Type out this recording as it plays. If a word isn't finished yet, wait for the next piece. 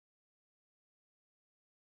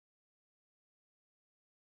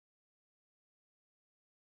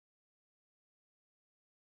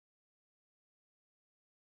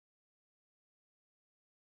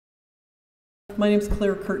My name is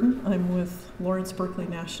Curtin. I'm with Lawrence Berkeley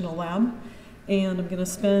National Lab, and I'm going to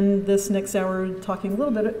spend this next hour talking a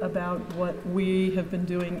little bit about what we have been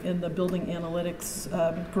doing in the building analytics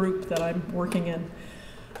group that I'm working in.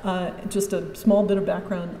 Just a small bit of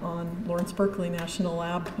background on Lawrence Berkeley National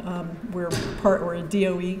Lab. We're a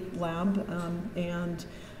DOE lab, and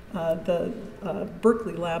the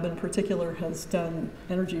Berkeley lab in particular has done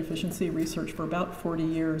energy efficiency research for about 40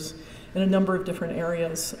 years in a number of different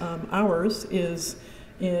areas. Ours is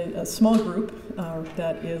a small group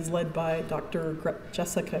that is led by Dr.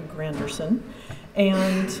 Jessica Granderson,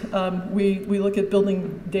 and we look at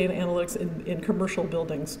building data analytics in commercial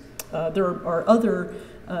buildings. There are other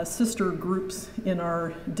sister groups in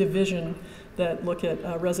our division that look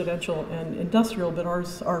at residential and industrial, but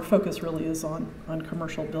our focus really is on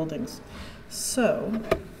commercial buildings. So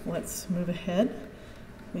let's move ahead.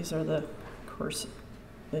 These are the course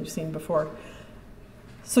that you've seen before.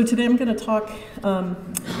 So today I'm going to talk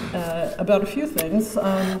about a few things.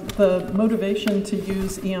 The motivation to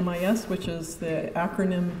use EMIS, which is the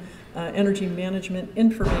acronym Energy Management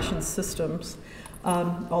Information Systems.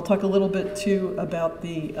 I'll talk a little bit too about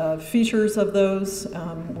the features of those.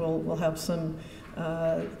 We'll have some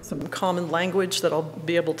common language that I'll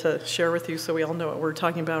be able to share with you so we all know what we're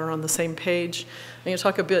talking about or on the same page. I'm going to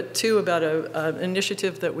talk a bit too about an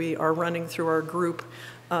initiative that we are running through our group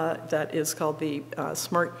that is called the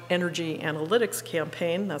Smart Energy Analytics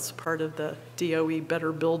Campaign. That's part of the DOE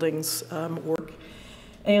Better Buildings work.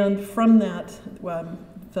 And from that,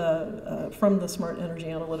 from the Smart Energy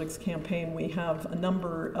Analytics Campaign, we have a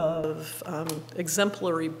number of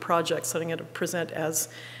exemplary projects that I'm going to present as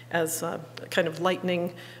kind of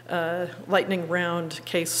lightning round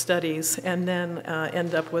case studies, and then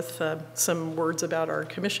end up with some words about our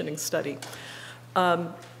commissioning study.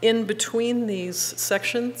 In between these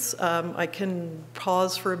sections, I can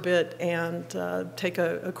pause for a bit and take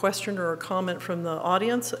a question or a comment from the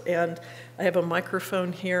audience, and I have a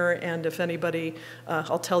microphone here, and if anybody,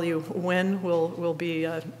 I'll tell you when we'll be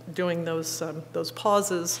doing those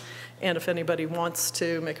pauses, and if anybody wants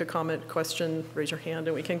to make a comment, question, raise your hand,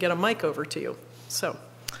 and we can get a mic over to you. So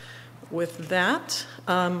with that,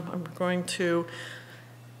 I'm going to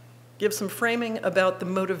give some framing about the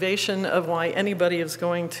motivation of why anybody is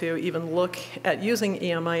going to even look at using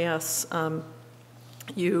EMIS.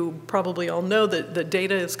 You probably all know that the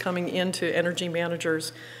data is coming into energy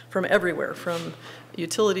managers from everywhere, from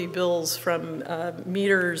utility bills, from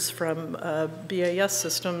meters, from BAS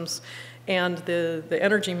systems, and the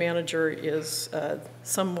energy manager is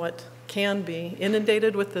can be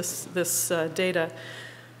inundated with this data.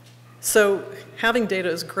 So having data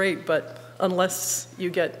is great, but unless you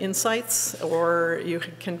get insights or you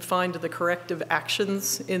can find the corrective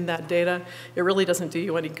actions in that data, it really doesn't do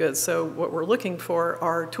you any good. So what we're looking for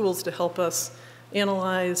are tools to help us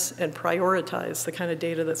analyze and prioritize the kind of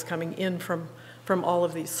data that's coming in from all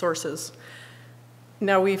of these sources.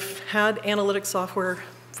 Now, we've had analytic software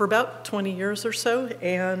for about 20 years or so,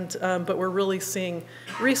 and but we're really seeing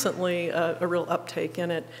recently a real uptake in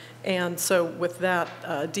it. And so with that,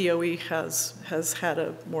 DOE has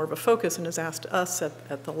had more of a focus and has asked us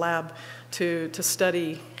at the lab to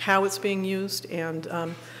study how it's being used and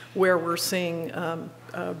where we're seeing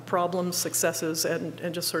problems, successes,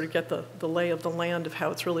 and just sort of get the lay of the land of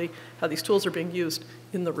how these tools are being used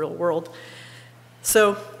in the real world.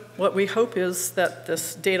 So what we hope is that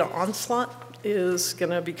this data onslaught is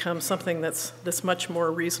going to become something that's much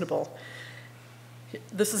more reasonable.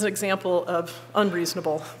 This is an example of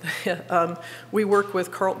unreasonable. We work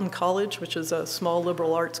with Curtin College, which is a small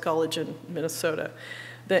liberal arts college in Minnesota.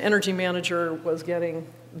 The energy manager was getting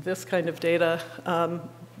this kind of data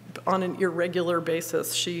on an irregular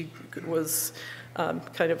basis. She was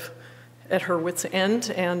kind of at her wit's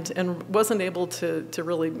end and wasn't able to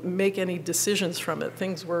really make any decisions from it.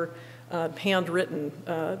 Things were handwritten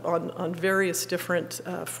on various different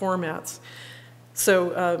formats. So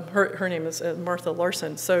her name is Martha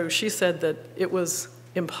Larson. So she said that it was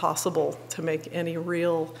impossible to make any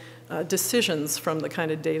real decisions from the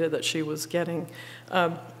kind of data that she was getting.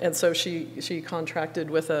 And so she contracted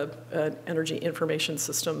with an energy information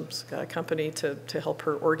systems company to help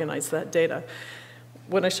her organize that data.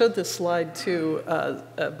 When I showed this slide to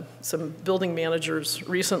some building managers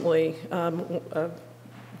recently,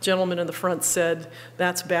 gentleman in the front said,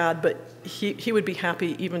 "That's bad," but he would be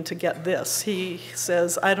happy even to get this. He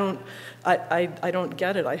says, I don't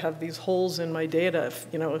get it. I have these holes in my data. If,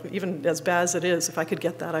 even as bad as it is, if I could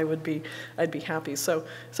get that, I'd be happy. So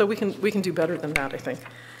we can do better than that, I think.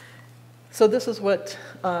 So this is what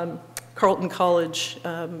Curtin College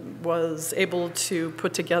was able to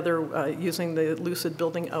put together using the Lucid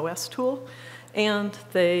Building OS tool. and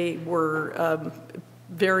they were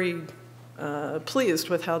very pleased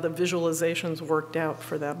with how the visualizations worked out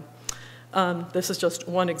for them. This is just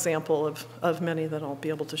one example of many that I'll be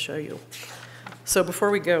able to show you. So before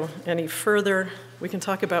we go any further, we can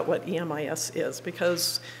talk about what EMIS is,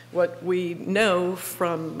 because what we know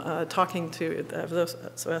from talking to those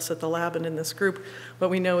of us at the lab and in this group, what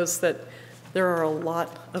we know is that there are a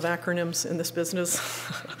lot of acronyms in this business.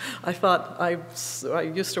 I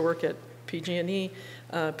used to work at PG&E,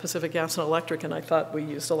 Pacific Gas and Electric, and I thought we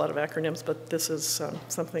used a lot of acronyms, but this is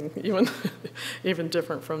something even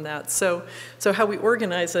different from that. So how we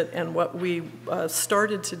organize it, and what we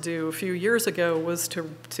started to do a few years ago was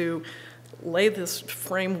to lay this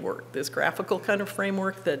framework, this graphical kind of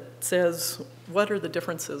framework that says what are the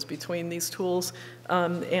differences between these tools.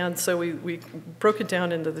 And so we broke it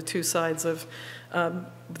down into the two sides of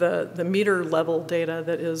the meter level data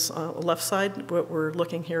that is left side. What we're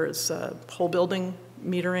looking here is whole building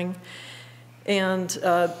metering, and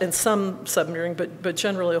some sub-metering, but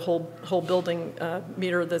generally a whole building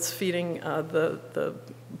meter that's feeding the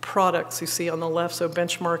products you see on the left, so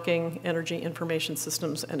benchmarking, energy information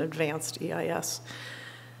systems, and advanced EIS.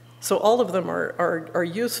 So all of them are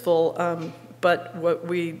useful, but what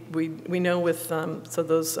we know with, so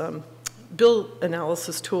those bill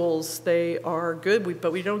analysis tools, they are good,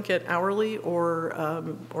 but we don't get hourly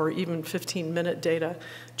or even 15-minute data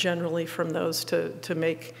generally from those to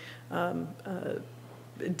make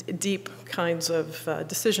deep kinds of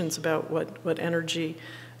decisions about what energy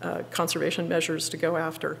conservation measures to go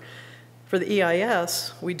after. For the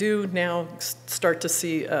EIS, we do now start to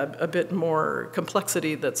see a bit more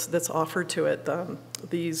complexity that's offered to it.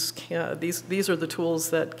 These are the tools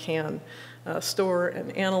that can store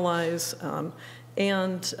and analyze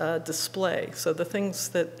and display. So the things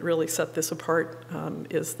that really set this apart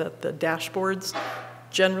is that the dashboards,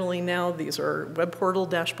 generally now these are web portal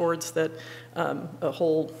dashboards that a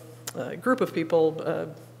whole group of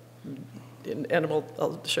people, and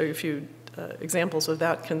I'll show you a few examples of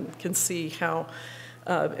that, can see how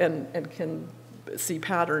and can see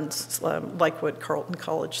patterns like what Carleton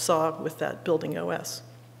College saw with that building OS.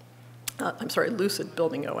 Lucid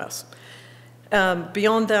building OS.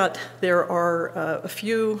 Beyond that, there are a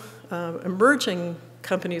few emerging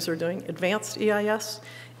companies that are doing advanced EIS,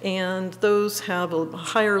 and those have a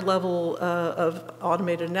higher level of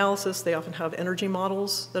automated analysis. They often have energy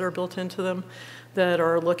models that are built into them that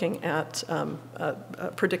are looking at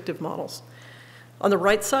predictive models. On the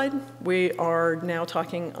right side, we are now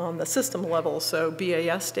talking on the system level, so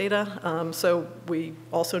BAS data. So we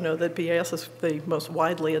also know that BAS is the most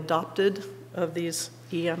widely adopted of these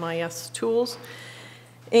EMIS tools,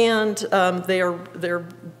 and they're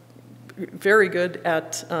very good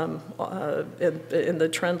at in the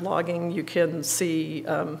trend logging. You can see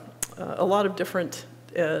a lot of different,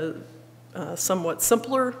 somewhat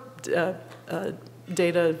simpler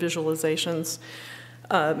data visualizations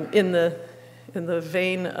in the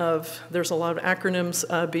vein of, there's a lot of acronyms.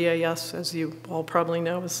 BAS, as you all probably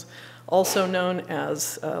know, is also known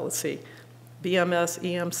as, let's see, BMS,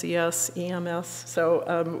 EMCS, EMS.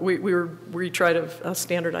 So we try to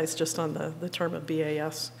standardize just on the term of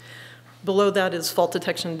BAS. Below that is fault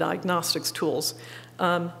detection and diagnostics tools.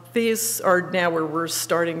 These are now where we're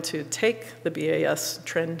starting to take the BAS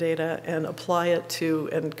trend data and apply it to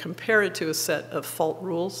and compare it to a set of fault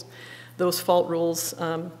rules. Those fault rules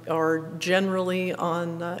are generally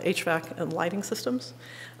on HVAC and lighting systems.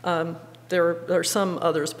 There are some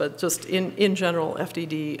others, but just in general,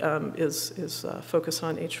 FDD is focused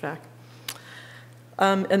on HVAC.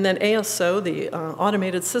 And then ASO, the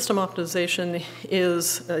automated system optimization,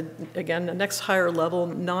 is, again, the next higher level,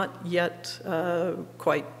 not yet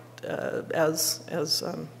quite as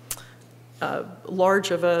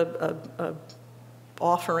large of a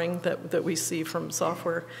offering that we see from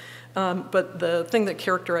software. But the thing that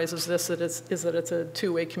characterizes this is that it's a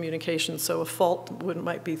two-way communication. So a fault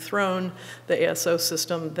might be thrown, the ASO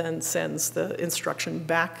system then sends the instruction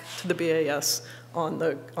back to the BAS on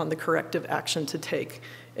the corrective action to take.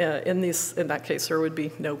 In that case, there would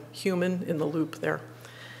be no human in the loop there.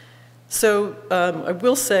 So I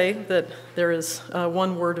will say that there is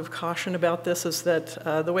one word of caution about this, is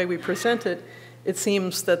that the way we present it, it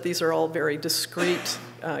seems that these are all very discrete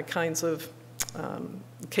kinds of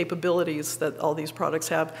capabilities that all these products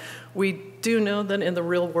have. We do know that in the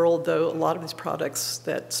real world, though, a lot of these products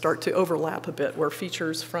that start to overlap a bit, where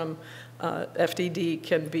features from FDD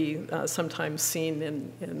can be sometimes seen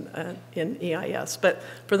in EIS. But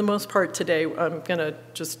for the most part today, I'm going to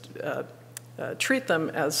just treat them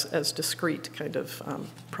as discrete kind of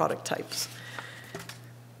product types.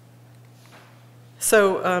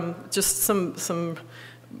 So just some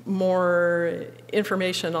more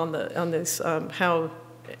information on this how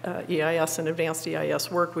EIS and advanced EIS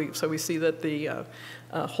work. So we see that the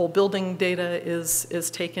whole building data is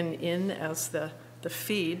taken in as the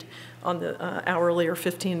feed on the hourly or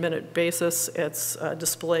 15-minute basis. It's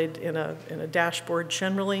displayed in a dashboard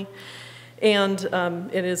generally. And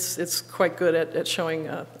it's quite good at showing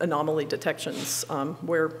anomaly detections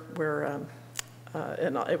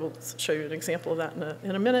and I will show you an example of that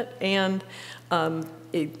in a minute. And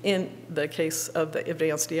in the case of the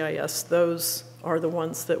advanced EIS, those are the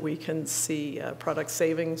ones that we can see product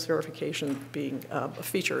savings verification being a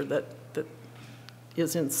feature that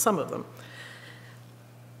is in some of them.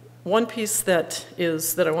 One piece that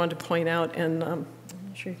I wanted to point out, and I'm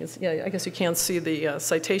sure you can see, yeah, I guess you can see the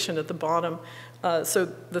citation at the bottom. So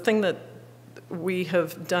the thing that we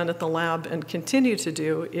have done at the lab and continue to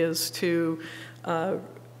do is to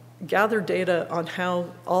gather data on how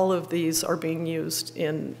all of these are being used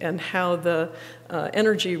and how the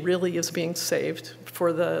energy really is being saved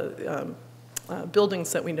for the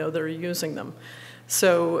buildings that we know that are using them.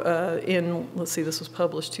 So let's see, this was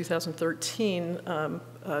published 2013,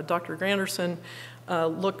 Dr. Granderson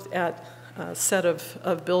looked at a set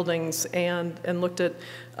of buildings and looked at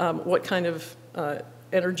what kind of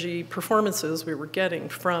energy performances we were getting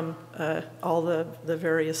from all the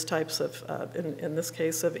various types of, in this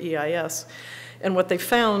case, of EIS. And what they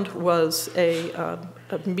found was a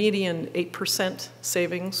median 8%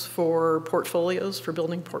 savings for portfolios, for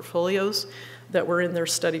building portfolios that were in their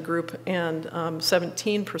study group, and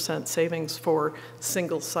 17% savings for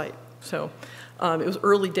single site. So it was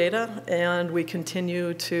early data, and we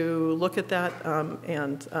continue to look at that,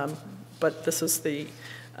 but this is the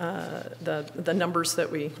numbers that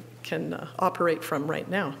we can operate from right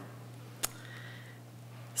now.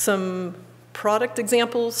 Some product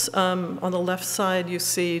examples. On the left side, you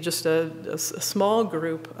see just a small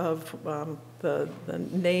group of the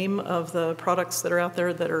name of the products that are out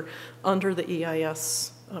there that are under the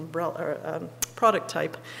EIS umbrella, product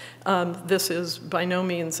type. This is by no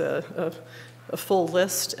means a full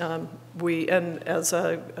list. And as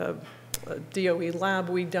a DOE lab,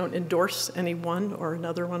 we don't endorse any one or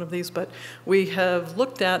another one of these, but we have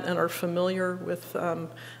looked at and are familiar with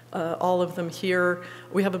all of them here.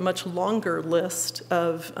 We have a much longer list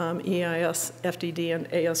of EIS, FDD, and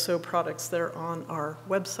ASO products that are on our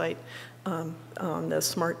website, on the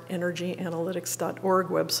smartenergyanalytics.org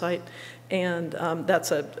website, and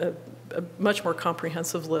that's a much more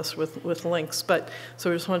comprehensive list with links. But so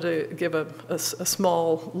we just wanted to give a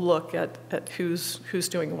small look at who's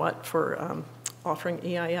doing what for offering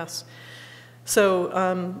EIS. So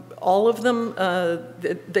all of them,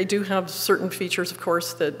 they do have certain features, of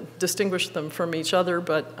course, that distinguish them from each other,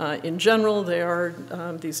 but in general, they are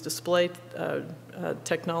these display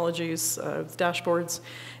technologies, dashboards,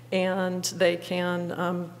 and they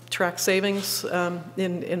can track savings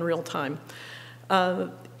in real time.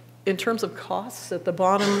 In terms of costs, at the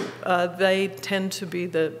bottom, they tend to be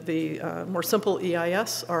the more simple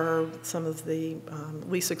EIS are some of the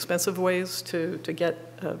least expensive ways to get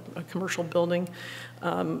a commercial building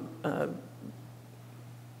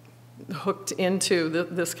hooked into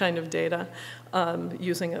this kind of data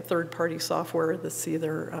using a third-party software that's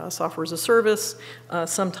either software as a service,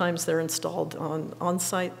 sometimes they're installed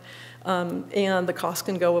on-site, and the cost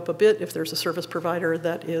can go up a bit if there's a service provider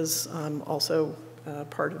that is also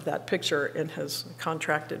part of that picture and has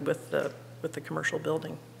contracted with the commercial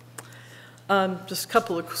building. Just a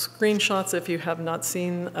couple of screenshots if you have not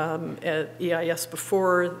seen EIS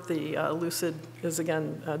before. The Lucid is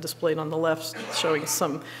again displayed on the left, showing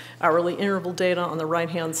some hourly interval data. On the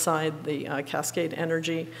right-hand side, the Cascade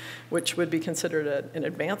Energy, which would be considered an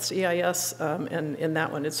advanced EIS, and in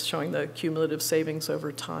that one, it's showing the cumulative savings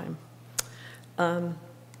over time.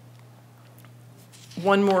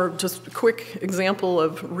 One more just quick example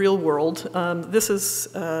of real world. This is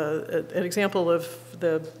an example of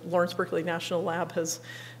the Lawrence Berkeley National Lab has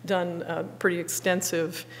done pretty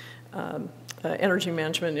extensive energy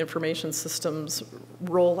management information systems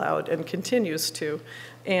rollout and continues to.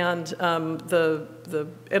 And the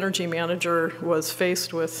energy manager was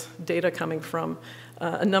faced with data coming from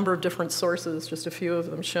a number of different sources, just a few of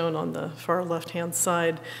them shown on the far left-hand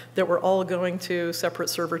side, that were all going to separate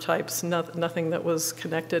server types, nothing that was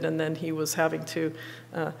connected, and then he was having to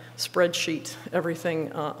spreadsheet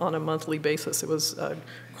everything on a monthly basis. It was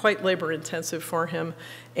quite labor-intensive for him,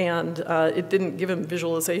 and it didn't give him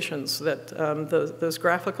visualizations that those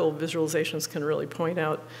graphical visualizations can really point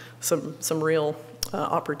out some real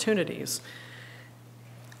opportunities.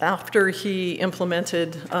 After he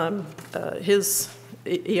implemented his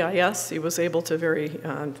EIS, he was able to very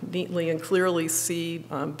neatly and clearly see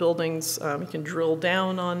buildings. He can drill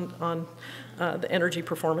down on the energy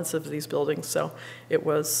performance of these buildings, so it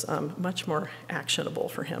was much more actionable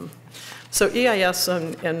for him. So EIS,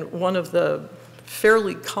 and one of the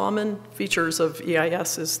fairly common features of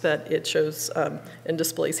EIS is that it shows and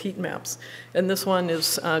displays heat maps. And this one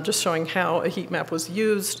is just showing how a heat map was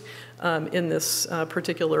used in this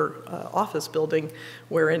particular office building,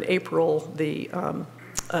 where in April, and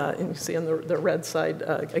you see on the red side,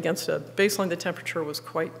 against a baseline, the temperature was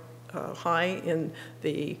quite high in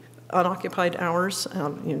the unoccupied hours,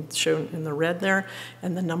 shown in the red there,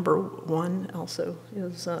 and the number 1 also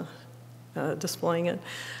is displaying it.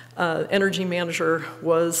 Energy manager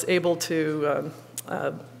was able to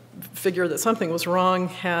figure that something was wrong,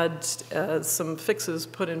 had some fixes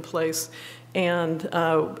put in place, and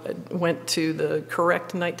went to the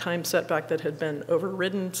correct nighttime setback that had been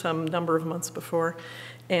overridden some number of months before.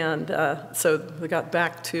 And so we got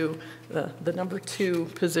back to the number 2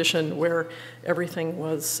 position where everything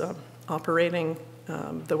was operating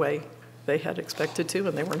the way they had expected to,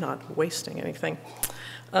 and they were not wasting anything.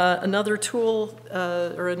 Another tool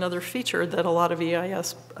or another feature that a lot of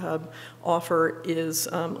EIS offer is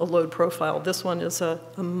a load profile. This one is a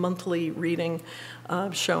monthly reading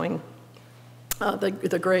showing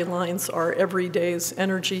the gray lines are every day's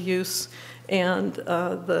energy use, and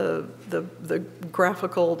the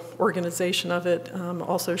graphical organization of it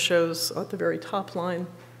also shows at the very top line,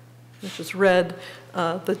 which is red,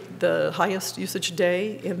 the highest usage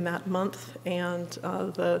day in that month, and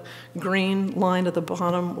the green line at the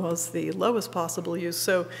bottom was the lowest possible use.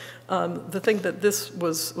 So the thing that this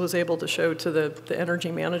was able to show to the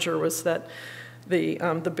energy manager was that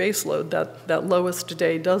the base load, that lowest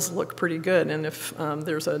day, does look pretty good, and if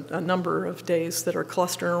there's a number of days that are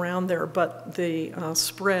clustering around there, but the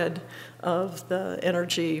spread of the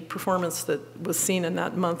energy performance that was seen in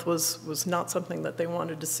that month was not something that they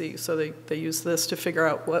wanted to see. So they used this to figure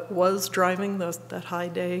out what was driving that high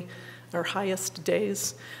day or highest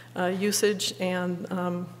days usage, and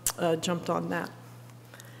jumped on that.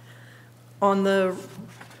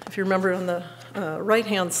 If you remember, on the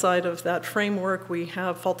right-hand side of that framework, we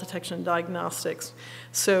have fault detection and diagnostics.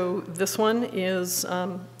 So this one is,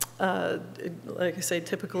 like I say,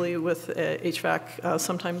 typically with HVAC,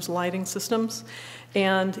 sometimes lighting systems.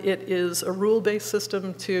 And it is a rule-based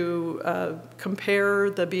system to compare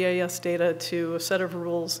the BAS data to a set of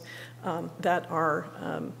rules that are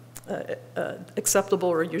acceptable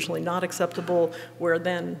or usually not acceptable, where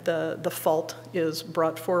then the fault is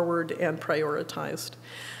brought forward and prioritized.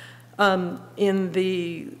 In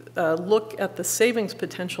the look at the savings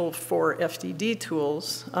potential for FDD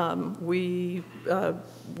tools, we have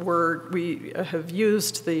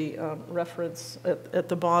used the reference at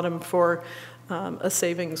the bottom for a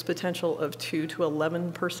savings potential of 2 to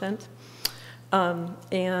 11%.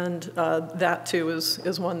 And that too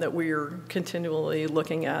is one that we're continually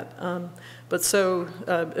looking at. But so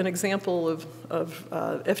an example of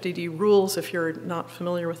FDD rules, if you're not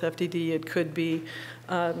familiar with FDD, it could be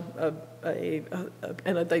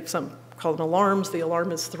some called alarms. The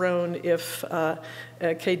alarm is thrown if a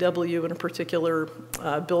KW in a particular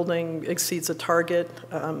building exceeds a target.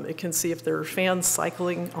 It can see if there are fans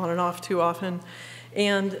cycling on and off too often.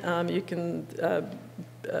 And you can,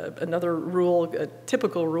 another rule, a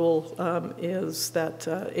typical rule, is that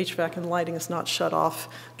HVAC and lighting is not shut off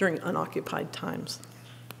during unoccupied times.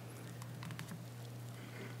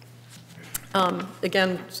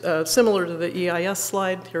 Again, similar to the EIS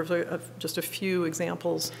slide, here's just a few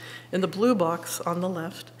examples in the blue box on the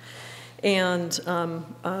left, and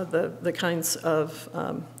the kinds of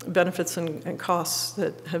benefits and costs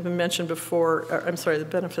that have been mentioned before. I'm sorry, the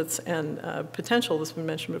benefits and potential that's been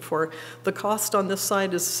mentioned before. The cost on this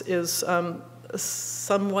side is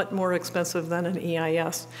somewhat more expensive than an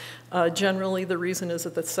EIS. Generally, the reason is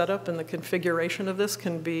that the setup and the configuration of this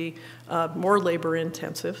can be more labor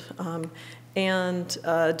intensive. And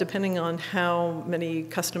depending on how many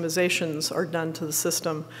customizations are done to the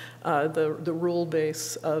system, the rule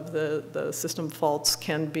base of the system faults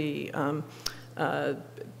can be,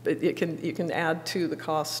 you can add to the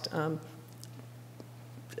cost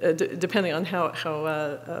depending on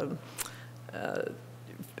how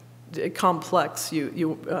complex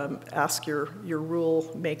you ask your rule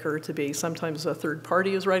maker to be. Sometimes a third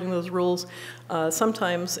party is writing those rules.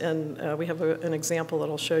 Sometimes, and we have an example that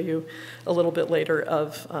I'll show you a little bit later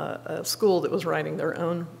of a school that was writing their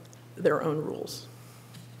own rules.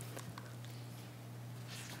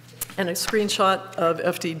 And a screenshot of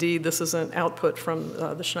FDD. This is an output from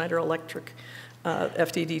the Schneider Electric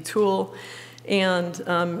FDD tool, and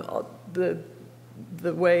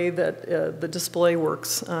the way that the display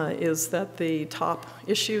works is that the top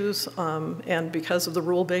issues, and because of the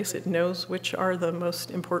rule base, it knows which are the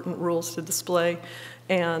most important rules to display,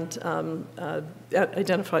 and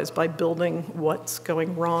identifies by building what's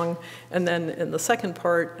going wrong. And then in the second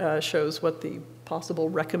part shows what the possible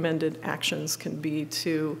recommended actions can be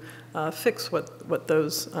to fix what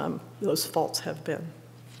those faults have been.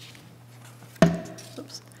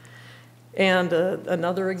 Oops. And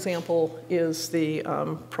another example is the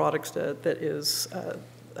product that is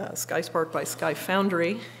SkySpark by Sky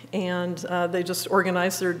Foundry, and they just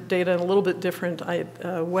organize their data in a little bit different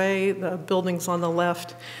way. The building's on the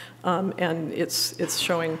left, and it's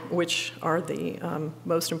showing which are the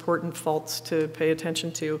most important faults to pay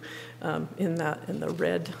attention to in the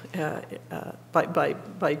red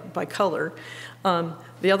by color.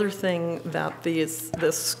 The other thing that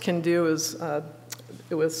this can do is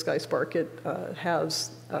with SkySpark, it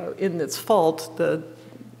has in its fault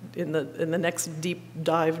in the next deep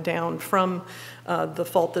dive down from the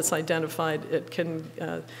fault that's identified, it can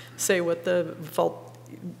say what the fault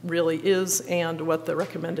really is and what the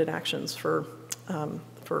recommended actions for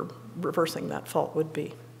reversing that fault would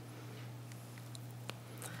be.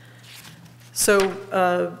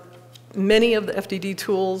 So many of the FDD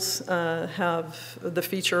tools have the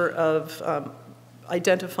feature of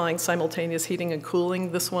identifying simultaneous heating and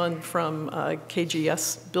cooling. This one from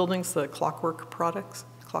KGS buildings, the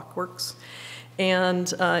Clockworks.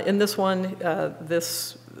 And in this one,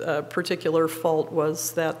 this particular fault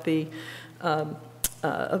was that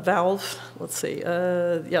a valve, let's see,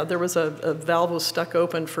 there was a valve was stuck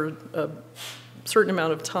open for a certain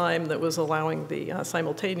amount of time that was allowing the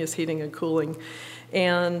simultaneous heating and cooling.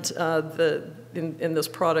 And in this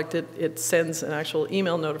product, it sends an actual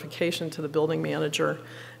email notification to the building manager,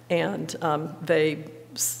 and they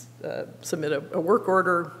submit a work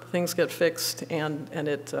order, things get fixed, and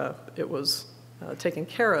it was taken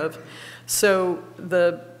care of. So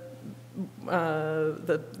Nick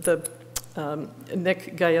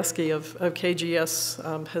Gajewski of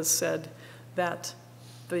KGS has said that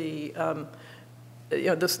this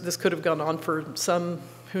could have gone on for some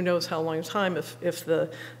who knows how long time if the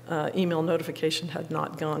email notification had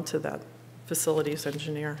not gone to that facilities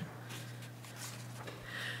engineer.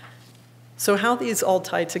 So how these all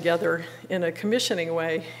tie together in a commissioning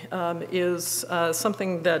way is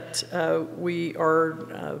something that we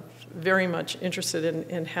are very much interested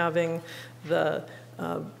in having the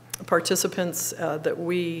participants that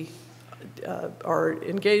we are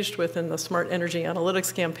engaged with in the Smart Energy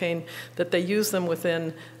Analytics campaign, that they use them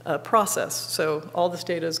within a process. So all this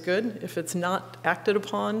data is good. If it's not acted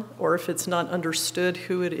upon, or if it's not understood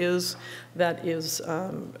who it is that is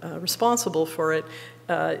responsible for it,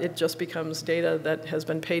 it just becomes data that has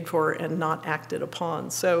been paid for and not acted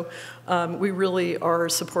upon. So we really are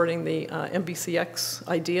supporting the MBCX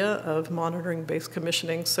idea of monitoring-based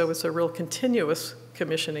commissioning. So it's a real continuous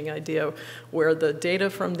commissioning idea where the data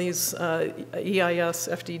from these EIS,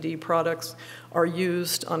 FDD products are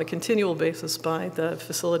used on a continual basis by the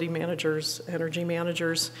facility managers, energy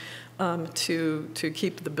managers, to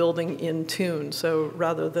keep the building in tune. So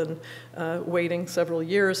rather than waiting several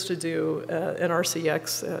years to do an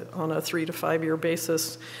RCX on a 3 to 5 year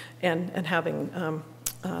basis and having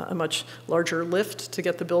a much larger lift to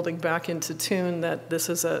get the building back into tune, that this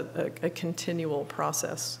is a continual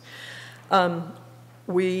process.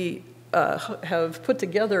 We have put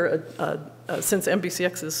together, since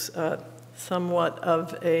MBCX is somewhat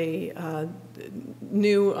of a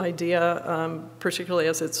new idea, particularly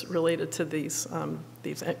as it's related to these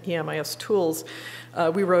EMIS tools,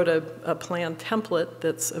 we wrote a plan template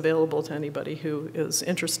that's available to anybody who is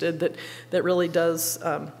interested that really does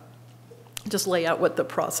just lay out what the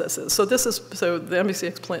process is. So the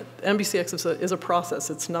MBCX plan, MBCX is a process.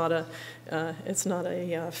 It's not a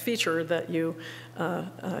feature that you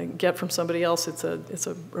get from somebody else. It's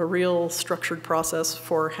a real structured process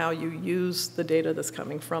for how you use the data that's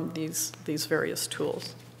coming from these various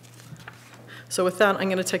tools. So with that, I'm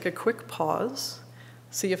going to take a quick pause,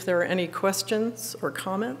 see if there are any questions or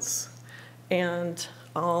comments, and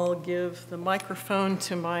I'll give the microphone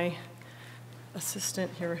to my assistant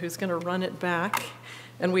here who's going to run it back.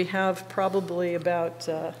 And we have probably about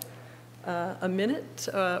a minute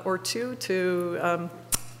or two to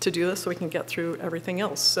do this so we can get through everything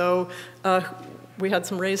else. So we had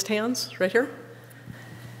some raised hands right here.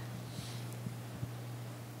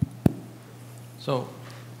 So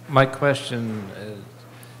my question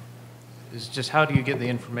is just how do you get the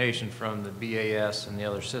information from the BAS and the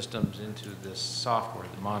other systems into this software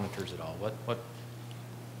that monitors it all? What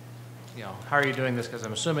you know, how are you doing this? Because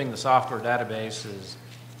I'm assuming the software database is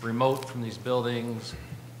remote from these buildings,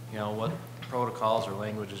 you know, what protocols or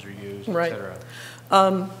languages are used, et Right. cetera?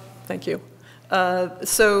 Thank you.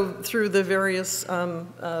 So through the various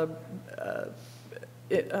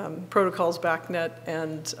protocols, BACnet,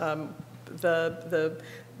 and some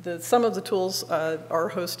of the tools are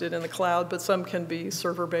hosted in the cloud, but some can be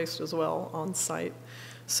server-based as well on site.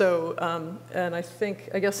 So, and I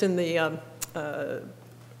guess in the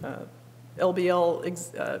LBL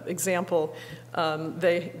example,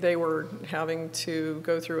 they were having to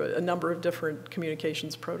go through a number of different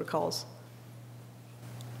communications protocols.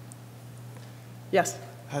 Yes?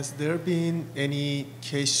 Has there been any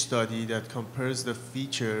case study that compares the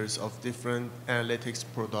features of different analytics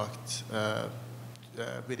products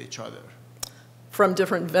with each other? From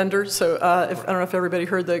different vendors. So I don't know if everybody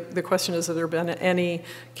heard the question is, have there been any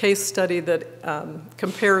case study that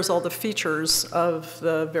compares all the features of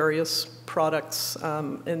the various products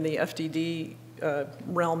in the FDD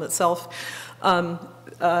realm itself?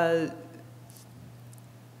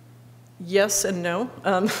 Yes and no.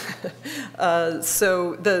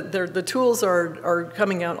 So the tools are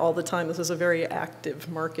coming out all the time. This is a very active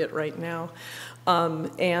market right now.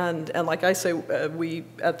 And like I say, we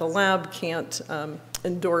at the lab can't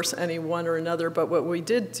endorse any one or another, but what we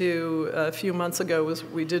did do a few months ago was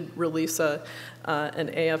we did release an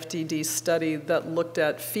AFDD study that looked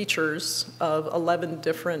at features of 11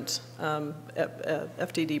 different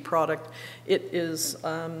FDD product. It is,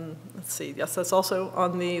 let's see, yes, that's also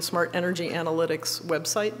on the Smart Energy Analytics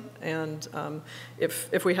website, and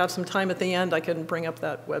if we have some time at the end, I can bring up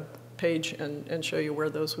that web page and show you where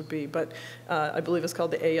those would be. But I believe it's called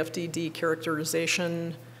the AFDD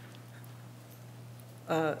Characterization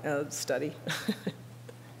Study.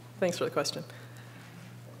 Thanks for the question.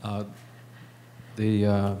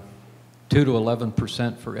 The 2 to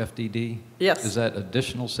 11% for FDD? Yes. Is that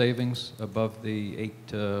additional savings above the 8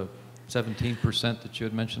 to 17% that you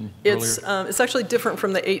had mentioned It's earlier? it's actually different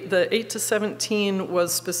from the 8. The 8 to 17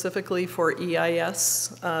 was specifically for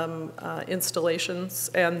EIS installations,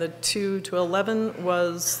 and the 2 to 11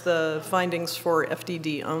 was the findings for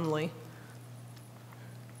FDD only.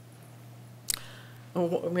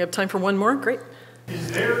 Oh, we have time for one more. Great.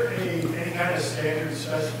 Is there any kind of standard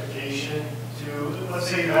specification to, let's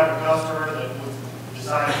say you have a customer that would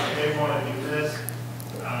decide that they want to do this,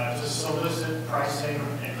 to solicit pricing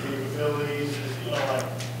and capabilities, you know, like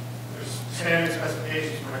there's standard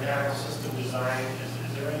specifications for mechanical system design.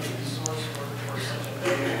 Is there any resource for such a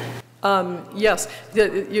thing? Yes,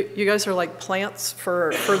 you guys are like plants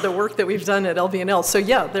for the work that we've done at LBNL. So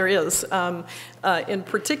yeah, there is. In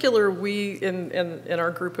particular, we in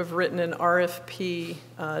our group have written an RFP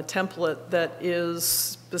template that is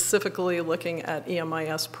specifically looking at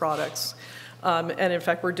EMIS products. And in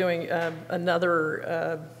fact, we're doing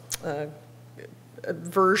another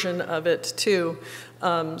version of it too.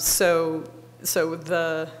 So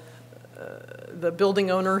the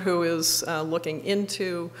building owner who is looking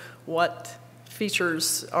into what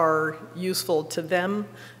features are useful to them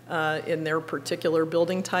in their particular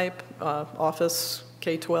building type, office,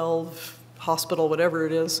 K-12, hospital, whatever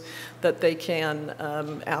it is, that they can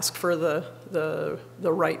ask for the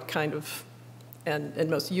right kind of and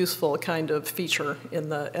most useful kind of feature in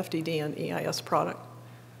the FDD and EIS product.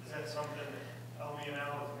 Is that something that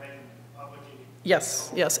LBNL is making public?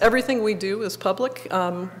 Yes, yes. Everything we do is public,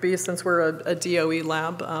 since we're a DOE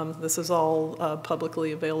lab. This is all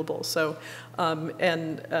publicly available. So,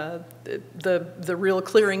 and the real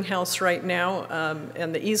clearinghouse right now,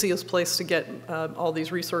 and the easiest place to get all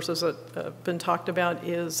these resources that have been talked about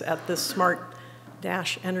is at this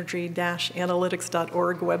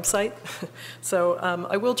smart-energy-analytics.org website. So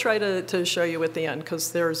I will try to show you at the end,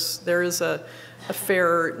 because there is a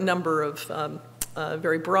fair number of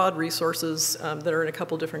very broad resources that are in a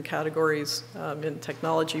couple different categories in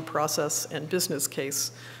technology, process, and business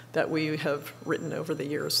case that we have written over the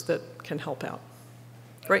years that can help out.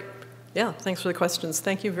 Great. Yeah, thanks for the questions.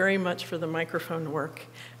 Thank you very much for the microphone work.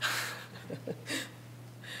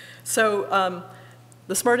 So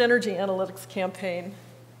the Smart Energy Analytics campaign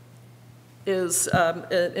is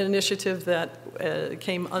an initiative that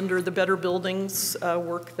came under the Better Buildings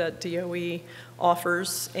work that DOE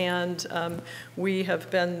offers, and we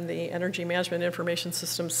have been the Energy Management Information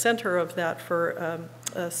Systems Center of that for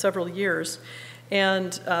several years.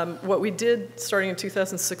 And what we did starting in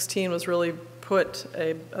 2016 was really put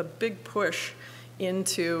a big push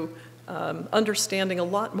into understanding a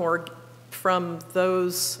lot more from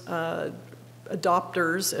those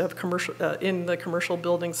adopters of commercial in the commercial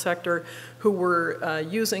building sector who were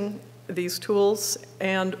using these tools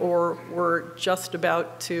and or were just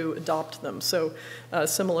about to adopt them. So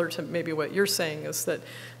similar to maybe what you're saying is that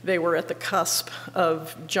they were at the cusp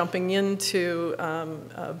of jumping into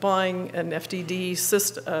buying an FDD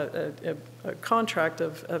system, a contract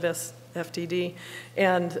of FDD,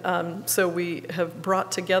 and so we have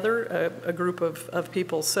brought together a group of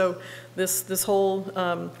people. So this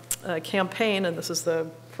whole campaign, and this is the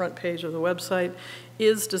front page of the website,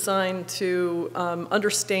 is designed to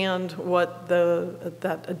understand what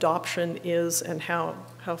that adoption is and how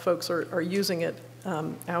folks are using it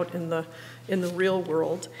out in the real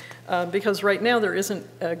world, because right now there isn't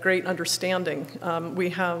a great understanding. We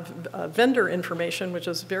have vendor information, which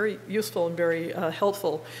is very useful and very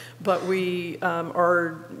helpful, but we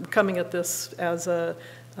are coming at this as a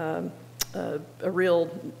real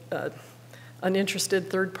uninterested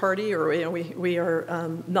third party, or we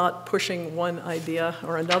are not pushing one idea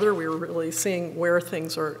or another. We're really seeing where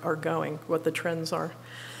things are going, what the trends are.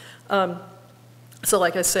 So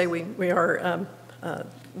like I say, we are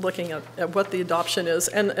looking at what the adoption is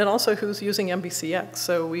and also who's using MBCX.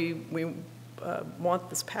 So we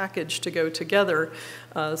want this package to go together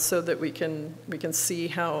so that we can see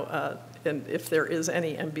how and if there is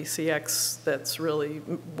any MBCX that's really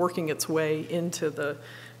working its way into the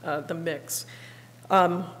mix.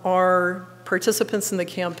 Our participants in the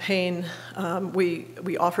campaign,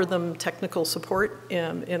 we offer them technical support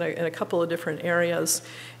in a couple of different areas,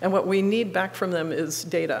 and what we need back from them is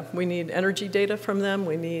data. We need energy data from them.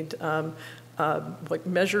 We need what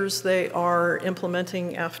measures they are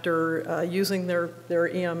implementing after using their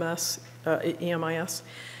EMIS,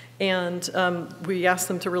 and we ask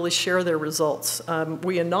them to really share their results.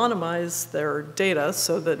 We anonymize their data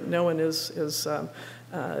so that no one is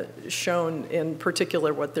shown in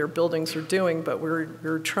particular what their buildings are doing, but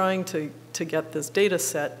we're trying to get this data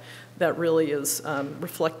set that really is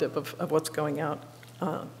reflective of what's going out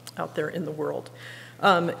there in the world.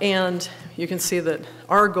 And you can see that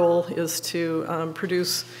our goal is to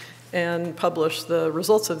produce and publish the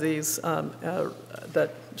results of these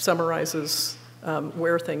that summarizes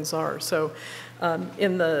where things are. So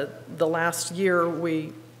in the last year,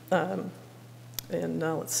 we,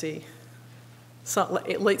 let's see,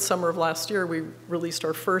 late summer of last year, we released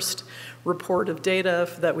our first report of data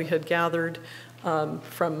that we had gathered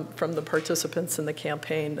from the participants in the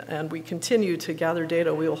campaign, and we continue to gather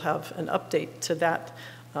data. We will have an update to that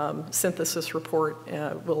synthesis report.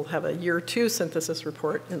 We'll have a year 2 synthesis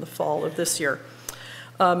report in the fall of this year.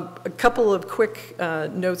 A couple of quick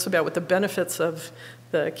notes about what the benefits of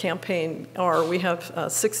the campaign are. We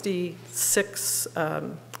have 66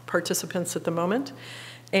 participants at the moment,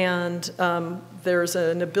 and there's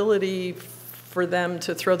an ability for them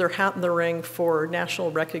to throw their hat in the ring for national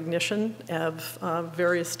recognition of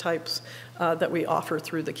various types that we offer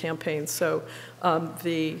through the campaign. So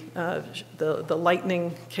the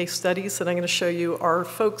lightning case studies that I'm going to show you are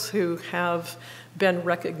folks who have been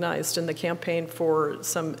recognized in the campaign for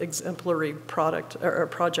some exemplary product or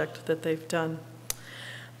project that they've done.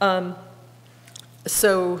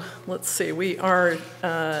 So let's see, we are,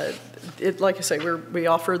 like I say, we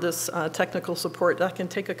offer this technical support that can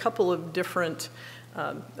take a couple of different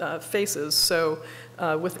phases. So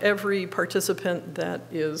with every participant that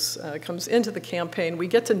comes into the campaign, we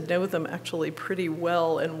get to know them actually pretty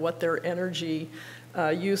well and what their energy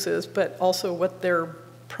use is, but also what their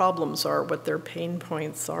problems are, what their pain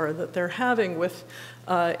points are that they're having with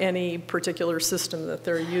any particular system that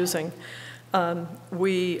they're using.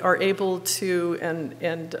 We are able to,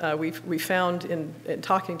 and we found in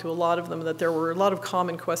talking to a lot of them that there were a lot of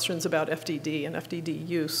common questions about FDD and FDD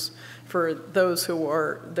use for those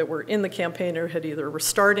that were in the campaign or were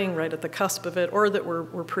starting right at the cusp of it, or that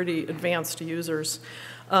were pretty advanced users.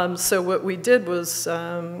 So what we did was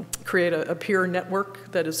create a peer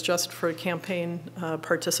network that is just for campaign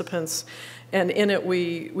participants, and in it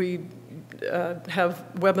we have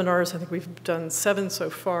webinars. I think we've done 7 so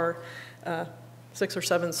far. 6 or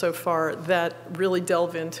 7 so far that really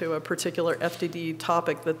delve into a particular FDD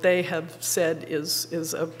topic that they have said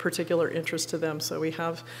is of particular interest to them. So we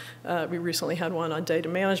recently had one on data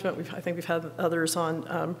management. I think we've had others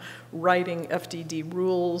on writing FDD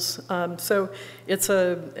rules. So it's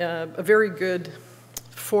a very good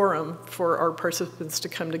forum for our participants to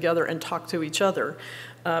come together and talk to each other.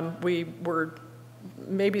 We were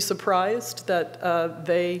maybe surprised that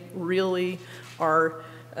they really are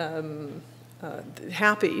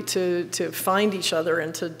happy to find each other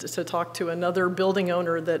and to talk to another building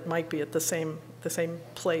owner that might be at the same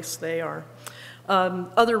place they are.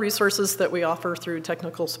 Other resources that we offer through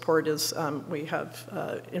technical support is we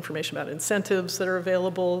have information about incentives that are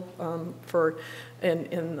available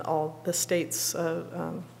in all the states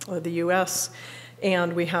of the U.S.,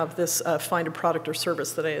 and we have this find a product or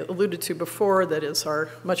service that I alluded to before that is our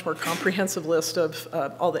much more comprehensive list of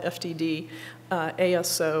all the FDD,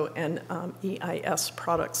 ASO, and EIS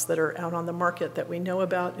products that are out on the market that we know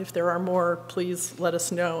about. If there are more, please let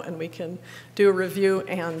us know, and we can do a review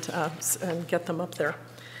and get them up there.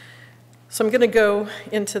 So I'm going to go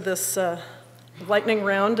into this lightning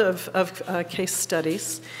round of case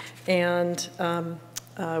studies, and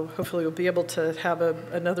hopefully we'll be able to have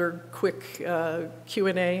another quick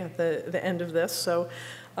Q&A at the end of this. So,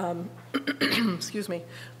 excuse me.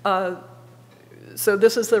 So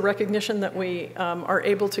this is the recognition that we are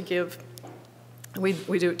able to give. We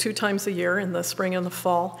do it 2 times a year, in the spring and the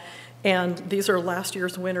fall. And these are last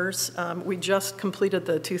year's winners. We just completed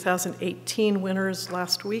the 2018 winners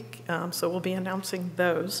last week, so we'll be announcing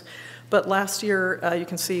those. But last year, you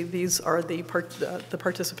can see these are the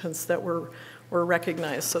participants that were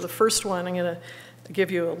recognized. So the first one I'm going to give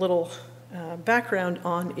you a little background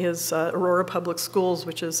on is Aurora Public Schools,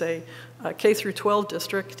 which is a K through 12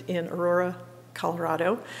 district in Aurora,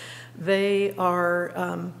 Colorado. They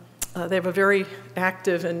are they have a very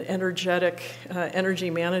active and energetic energy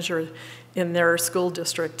manager in their school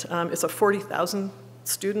district. It's a 40,000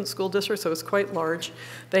 student school district, so it's quite large.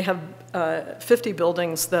 They have 50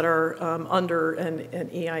 buildings that are under an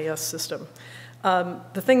EIS system.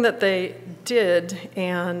 The thing that they did,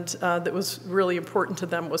 and that was really important to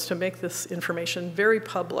them, was to make this information very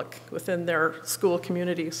public within their school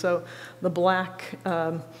community. So the black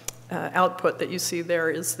output that you see there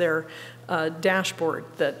is their dashboard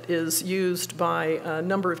that is used by a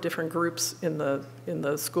number of different groups in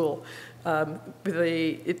the school. In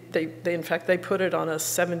fact, they put it on a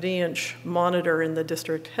 70-inch monitor in the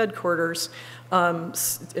district headquarters.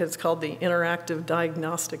 It's called the Interactive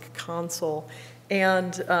Diagnostic Console,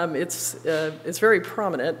 and it's very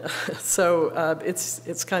prominent. So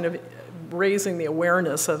it's kind of raising the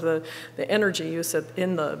awareness of the energy use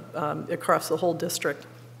across the whole district.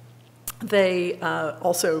 They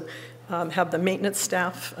also have the maintenance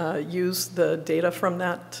staff use the data from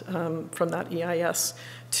that EIS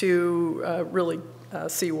to really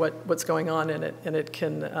see what's going on in it, and it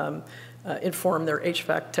can inform their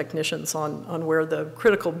HVAC technicians on where the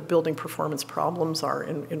critical building performance problems are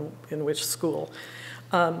in which school.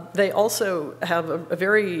 They also have a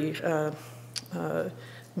very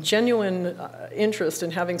genuine interest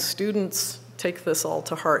in having students take this all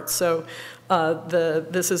to heart. So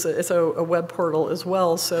it's a web portal as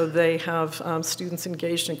well, so they have students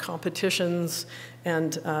engaged in competitions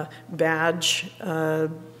and badge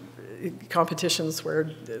competitions where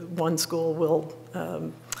one school will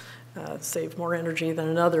save more energy than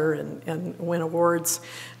another and win awards.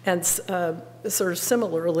 And sort of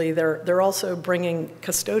similarly, they're also bringing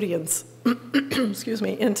custodians excuse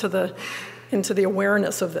me, into the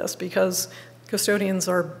awareness of this, because custodians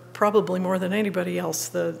are probably more than anybody else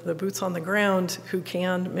the boots on the ground who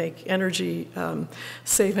can make energy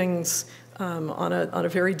savings on a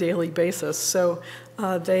very daily basis. So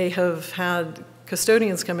they have had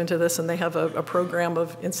custodians come into this, and they have a program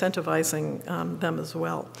of incentivizing them as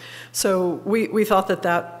well. So we thought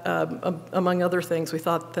that among other things, we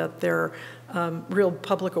thought that their real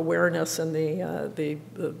public awareness and the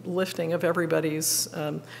lifting of everybody's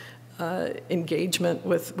engagement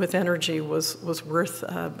with energy was worth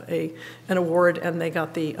an award, and they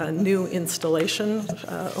got the new installation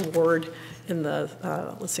award in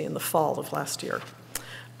the fall of last year.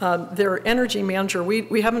 Their energy manager,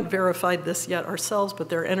 we haven't verified this yet ourselves, but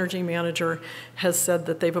their energy manager has said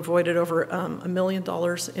that they've avoided over $1 million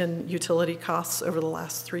in utility costs over the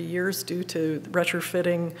last 3 years due to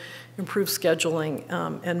retrofitting, improved scheduling,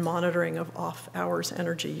 and monitoring of off-hours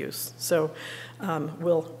energy use. So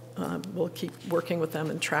we'll keep working with them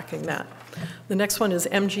and tracking that. The next one is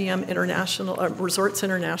MGM International, Resorts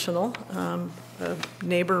International, a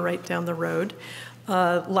neighbor right down the road.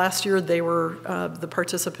 Last year, they were the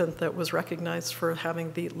participant that was recognized for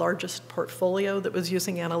having the largest portfolio that was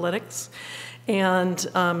using analytics. And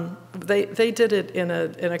they did it in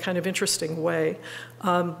a kind of interesting way.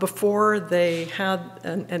 Before they had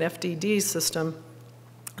an FDD system,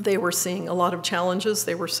 they were seeing a lot of challenges.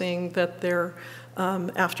 They were seeing that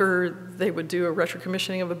after they would do a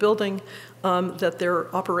retrocommissioning of a building, that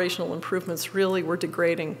their operational improvements really were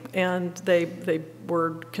degrading, and they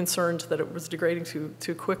were concerned that it was degrading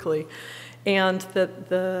too quickly, and that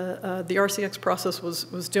the RCX process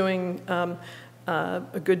was doing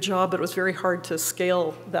a good job, but it was very hard to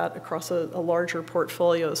scale that across a larger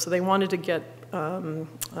portfolio. So they wanted to get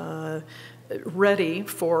ready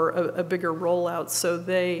for a bigger rollout. So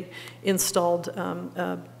they installed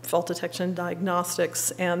fault detection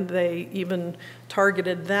diagnostics, and they even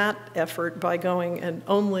targeted that effort by going and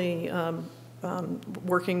only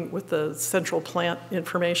working with the central plant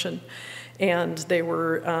information. And they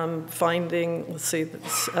were finding, let's see,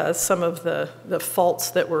 some of the faults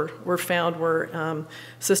that were found were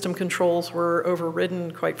system controls were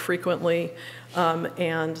overridden quite frequently,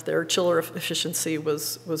 and their chiller efficiency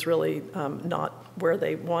was really not where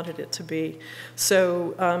they wanted it to be.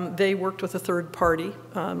 So they worked with a third party,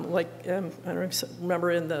 I don't know if you remember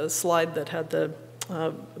in the slide that had the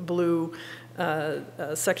blue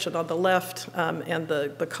section on the left and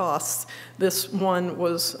the costs. This one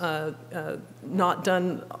was not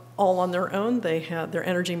done all on their own. They had their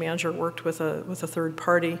energy manager worked with a third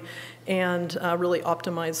party and really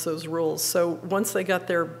optimized those rules. So once they got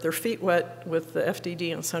their feet wet with the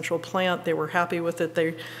FDD and central plant, they were happy with it.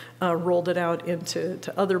 They rolled it out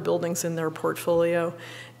into other buildings in their portfolio,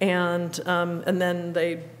 and then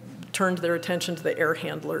they turned their attention to the air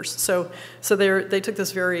handlers. So they took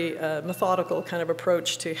this very methodical kind of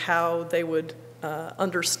approach to how they would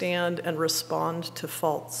understand and respond to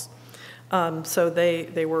faults. So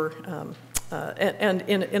they were, and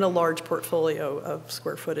in a large portfolio of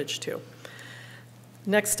square footage too.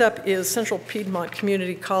 Next up is Central Piedmont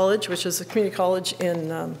Community College, which is a community college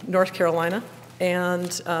in North Carolina. And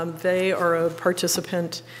they are a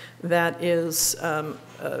participant that is,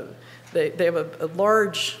 they have a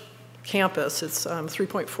large campus. It's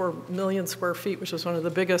 3.4 million square feet, which is one of the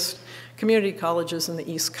biggest community colleges in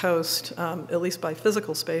the East Coast, at least by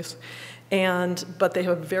physical space. But they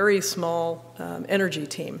have a very small energy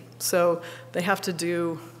team. So they have to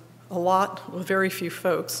do a lot with very few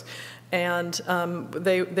folks. And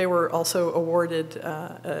they were also awarded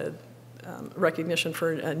recognition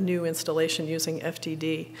for a new installation using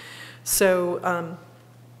FTD. So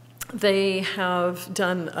they have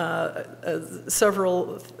done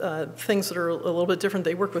several things that are a little bit different.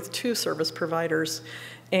 They work with 2 service providers,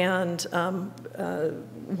 and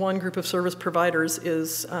one group of service providers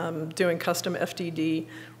is doing custom FDD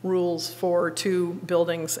rules for 2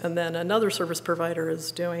 buildings, and then another service provider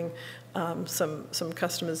is doing some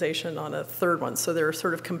customization on a third one. So they're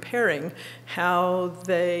sort of comparing how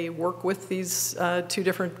they work with these 2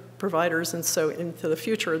 different providers, and so into the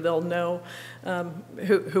future they'll know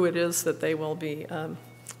who it is that they will be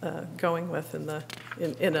going with in the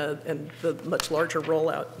much larger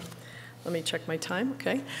rollout. Let me check my time,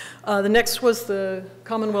 okay. The next was the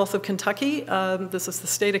Commonwealth of Kentucky. This is the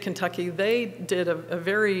state of Kentucky. They did a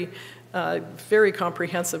very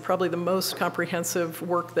comprehensive, probably the most comprehensive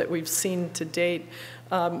work that we've seen to date.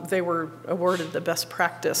 They were awarded the best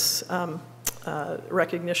practice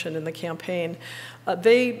recognition in the campaign.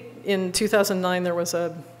 In 2009, there was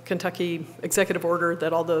a Kentucky executive order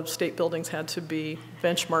that all the state buildings had to be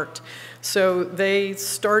benchmarked. So they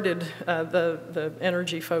started, the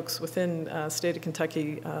energy folks within state of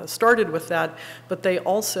Kentucky started with that, but they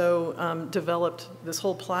also developed this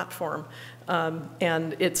whole platform.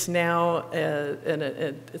 And it's now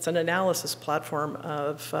it's an analysis platform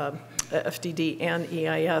of FDD and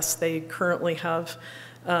EIS. They currently have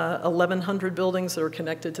 1,100 buildings that are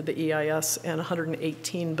connected to the EIS and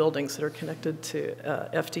 118 buildings that are connected to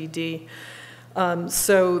FDD.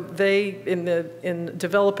 So they, in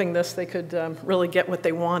developing this, they could really get what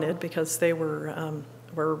they wanted because they were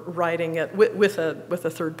writing it with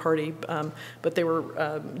a third party, but they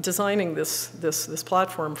were designing this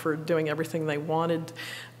platform for doing everything they wanted,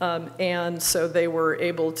 and so they were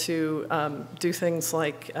able to do things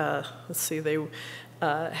like let's see, they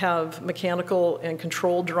have mechanical and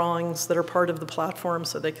control drawings that are part of the platform,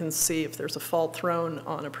 so they can see if there's a fault thrown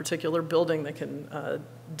on a particular building. They can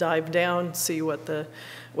dive down, see what the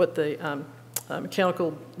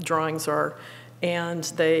mechanical drawings are, and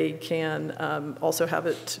they can also have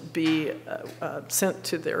it be sent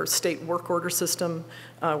to their state work order system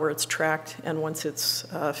where it's tracked, and once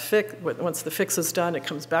it's once the fix is done, it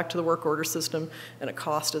comes back to the work order system, and a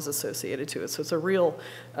cost is associated to it. So it's a real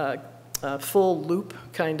full loop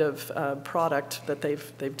kind of product that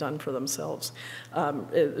they've done for themselves.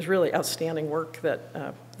 It's really outstanding work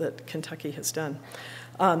that Kentucky has done.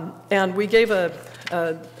 And we gave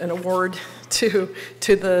an award to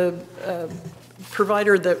the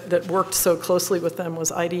provider that worked so closely with them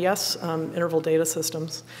was IDS, Interval Data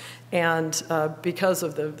Systems. And because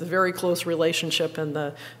of the very close relationship and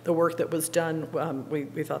the work that was done,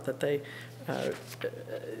 we thought that they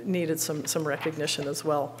needed some recognition as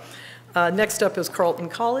well. Next up is Carleton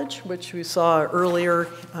College, which we saw earlier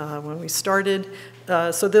when we started.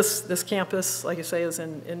 So this campus, like I say, is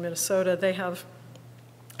in Minnesota. They have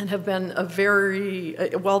been a very,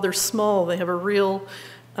 while they're small, they have a real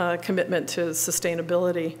commitment to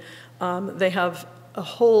sustainability. They have a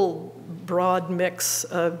whole broad mix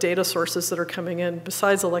of data sources that are coming in,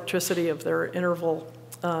 besides electricity of their interval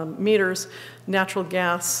meters, natural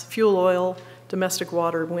gas, fuel oil, domestic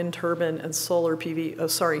water, wind turbine, and solar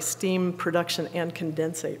PV, steam production and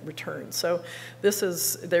condensate return. So this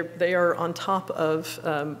is, they are on top of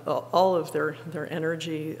all of their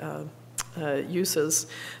energy uses.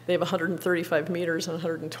 They have 135 meters and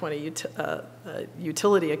 120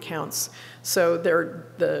 utility accounts. So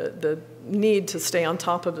the need to stay on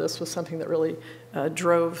top of this was something that really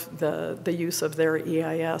drove the use of their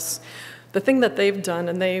EIS. The thing that they've done,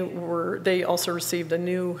 and they also received a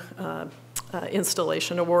new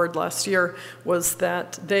installation award last year, was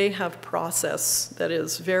that they have process that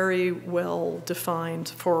is very well defined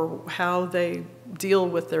for how they deal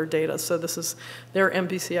with their data. So this is their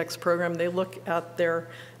MBCX program. They look at their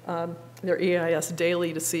EIS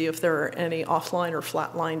daily to see if there are any offline or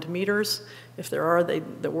flatlined meters. If there are, they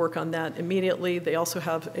work on that immediately. They also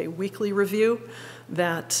have a weekly review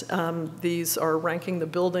that these are ranking the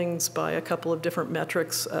buildings by a couple of different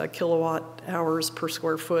metrics, kilowatt hours per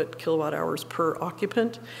square foot, kilowatt hours per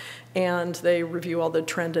occupant, and they review all the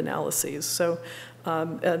trend analyses. So,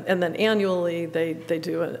 and then annually they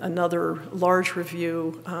do another large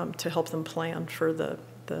review to help them plan for the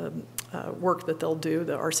work that they'll do,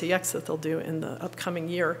 the RCX that they'll do in the upcoming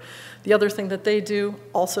year. The other thing that they do,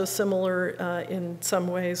 also similar in some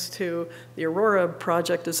ways to the Aurora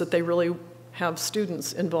project, is that they really have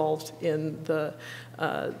students involved in the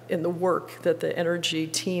work that the energy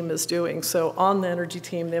team is doing. So on the energy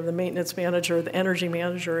team, they have the maintenance manager, the energy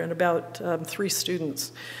manager, and about 3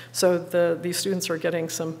 students. So these students are getting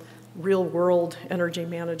some real-world energy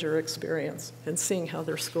manager experience and seeing how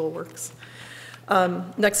their school works.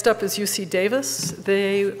 Next up is UC Davis.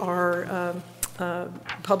 They are a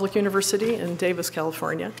public university in Davis,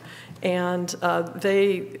 California, and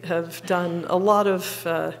they have done a lot of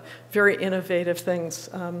very innovative things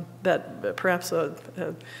that perhaps a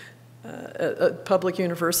public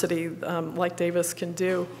university like Davis can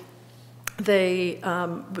do. They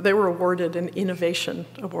were awarded an innovation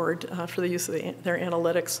award for the use of their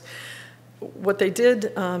analytics. What they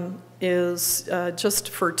did is just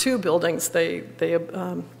for 2 buildings, they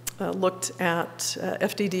looked at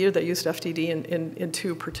FDD, or they used FDD in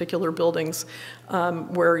 2 particular buildings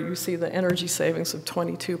where you see the energy savings of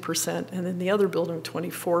 22%, and in the other building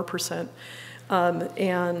 24%.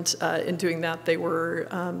 And in doing that, they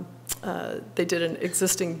did an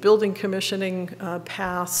existing building commissioning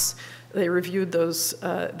pass. They reviewed those.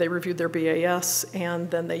 They reviewed their BAS,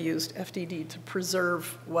 and then they used FDD to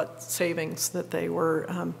preserve what savings that they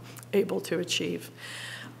were able to achieve.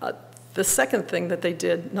 The second thing that they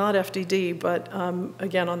did, not FDD, but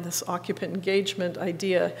again on this occupant engagement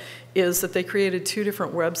idea, is that they created 2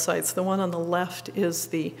 different websites. The one on the left is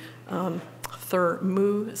the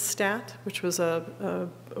Thermostat, which was a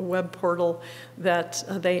web portal that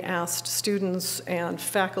they asked students and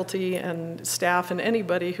faculty and staff and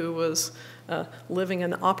anybody who was living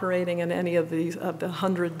and operating in any of the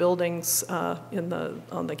 100 buildings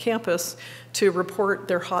on the campus to report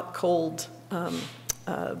their hot-cold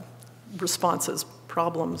responses,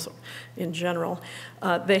 problems in general.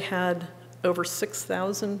 They had over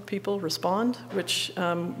 6,000 people respond, which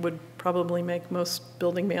would probably make most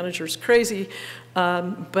building managers crazy.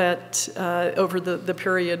 But over the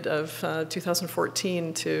period of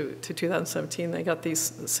 2014 to 2017, they got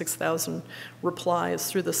these 6,000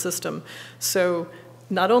 replies through the system. So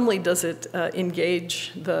not only does it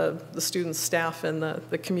engage the students, staff, and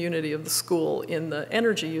the community of the school in the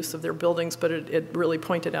energy use of their buildings, but it really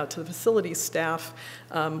pointed out to the facilities staff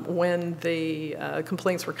when the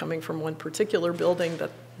complaints were coming from one particular building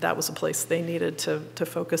that was a place they needed to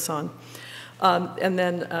focus on. And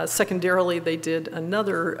then secondarily, they did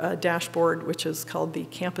another dashboard, which is called the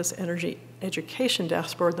Campus Energy Education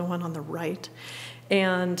Dashboard, the one on the right.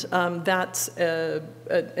 And that's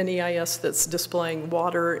an EIS that's displaying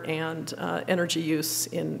water and energy use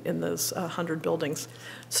in those 100 buildings.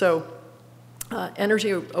 So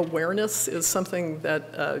energy awareness is something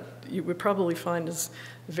that you would probably find is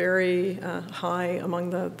very high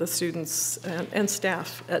among the students and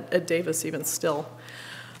staff at Davis even still.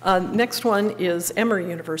 Next one is Emory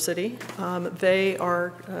University. They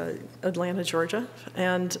are Atlanta, Georgia,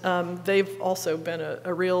 and they've also been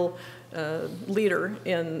a real leader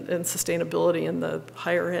in sustainability in the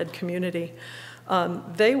higher ed community.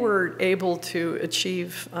 they were able to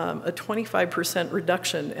achieve a 25%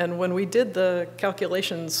 reduction. And when we did the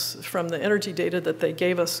calculations from the energy data that they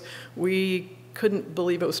gave us, we couldn't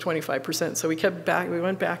believe it was 25%. So we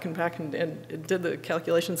went back and did the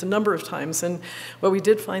calculations a number of times. And what we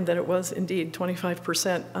did find that it was indeed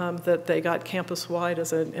 25% that they got campus-wide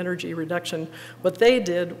as an energy reduction. What they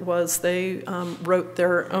did was they wrote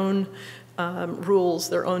their own rules,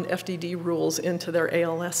 their own FDD rules into their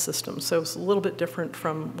ALS system. So it's a little bit different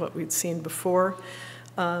from what we'd seen before.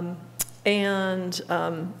 So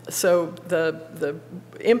the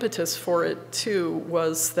impetus for it, too,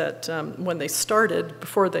 was that when they started,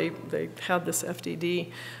 before they had this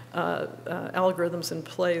FDD algorithms in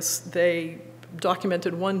place, they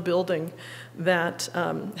documented one building that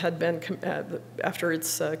had been, after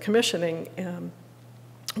its commissioning,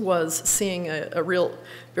 was seeing a real,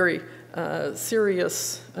 very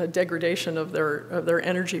serious degradation of their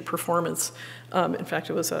energy performance. In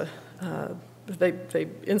fact, it was they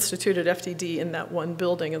instituted FDD in that one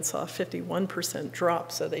building and saw a 51%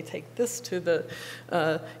 drop. So they take this to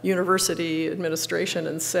the university administration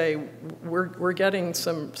and say, we're getting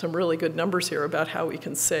some really good numbers here about how we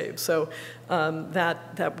can save. So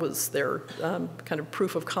that was their kind of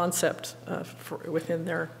proof of concept within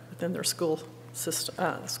their school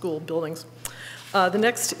system, school buildings. The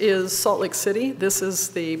next is Salt Lake City. This is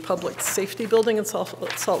the public safety building in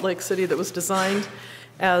Salt Lake City that was designed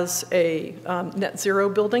as a net zero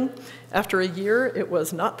building. After a year, it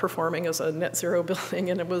was not performing as a net zero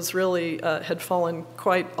building, and it was really had fallen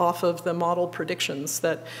quite off of the model predictions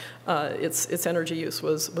that its energy use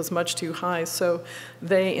was much too high. So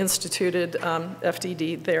they instituted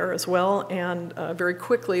FDD there as well, and very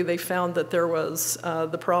quickly they found that there was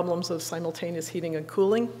the problems of simultaneous heating and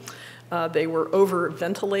cooling. They were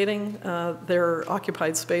over-ventilating their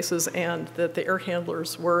occupied spaces, and that the air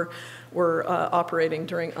handlers were operating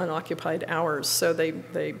during unoccupied hours. So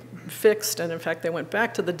they fixed, and in fact they went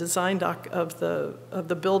back to the design doc of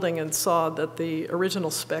the building and saw that the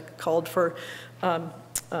original spec called for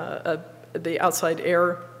the outside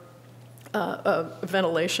air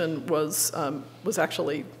ventilation was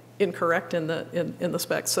actually incorrect in the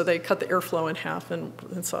specs. So they cut the airflow in half and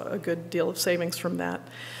saw a good deal of savings from that.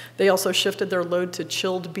 They also shifted their load to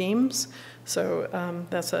chilled beams, so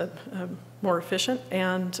that's more efficient.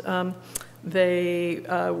 And they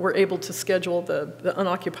were able to schedule the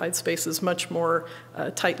unoccupied spaces much more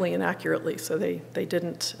tightly and accurately, so they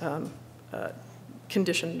didn't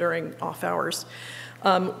condition during off hours.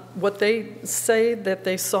 What they say that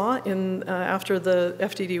they saw after the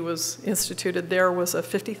FDD was instituted there was a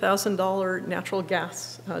 $50,000 natural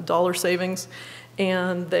gas dollar savings,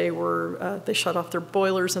 and they shut off their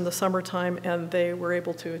boilers in the summertime, and they were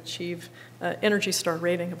able to achieve Energy Star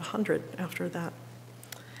rating of 100 after that.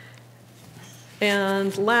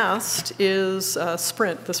 And last is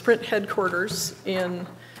Sprint. The Sprint headquarters in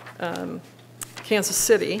Kansas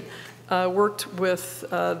City worked with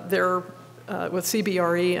with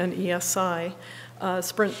CBRE and ESI.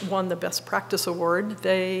 Sprint won the Best Practice Award.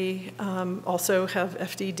 They also have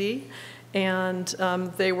FDD, and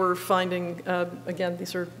they were finding, again,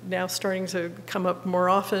 these are now starting to come up more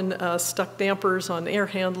often, stuck dampers on air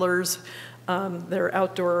handlers. Their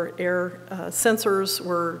outdoor air sensors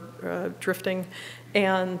were drifting,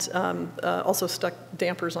 and also stuck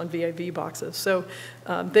dampers on VAV boxes. So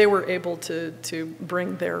they were able to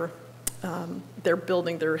bring their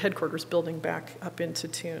building, their headquarters building, back up into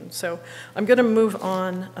tune. So I'm going to move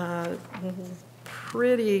on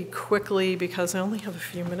pretty quickly because I only have a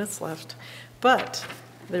few minutes left, but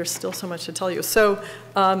there's still so much to tell you. So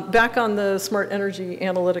back on the Smart Energy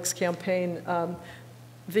Analytics campaign,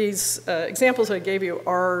 these examples I gave you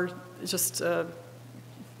are just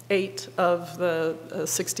 8 of the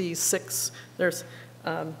 66. There's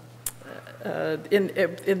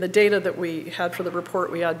in the data that we had for the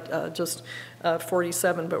report, we had just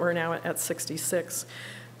 47, but we're now at 66.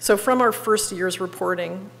 So from our first year's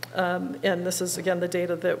reporting, and this is again the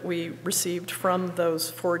data that we received from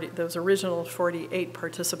those original 48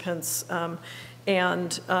 participants,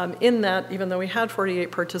 and in that, even though we had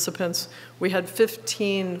 48 participants, we had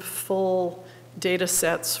 15 full data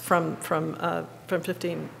sets from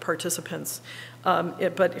 15 participants.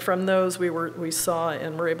 But from those, we saw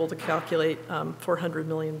and were able to calculate 400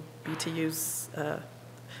 million BTUs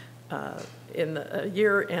in a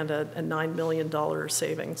year and a $9 million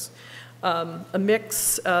savings. A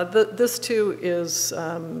mix. This too is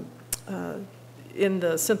in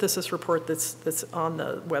the synthesis report that's on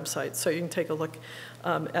the website. So you can take a look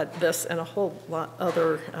at this and a whole lot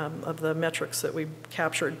other of the metrics that we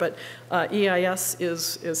captured. But EIS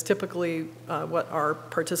is typically what our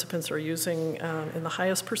participants are using in the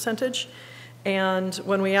highest percentage. And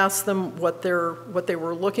when we asked them what they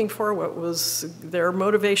were looking for, what was their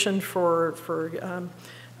motivation for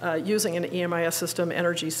using an EMIS system,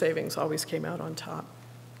 energy savings always came out on top.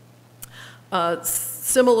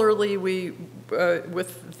 Similarly,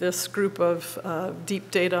 with this group of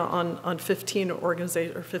deep data on 15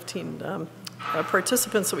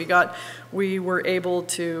 participants that we got, we were able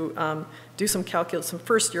to do some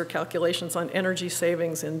first-year calculations on energy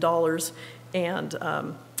savings in dollars, and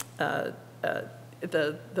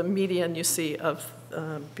the median you see of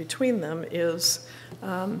between them is,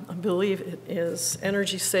 I believe it is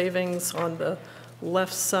energy savings on the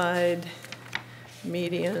left side,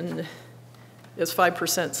 median is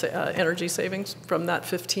 5% energy savings from that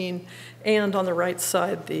 15, and on the right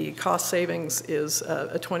side, the cost savings is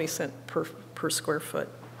a 20 cent per square foot.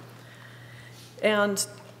 And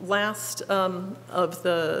last of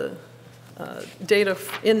the data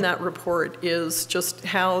in that report is just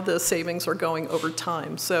how the savings are going over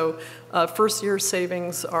time. So first year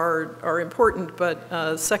savings are important,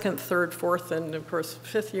 but second, third, fourth, and of course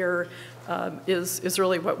fifth year is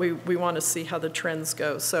really what we want to see how the trends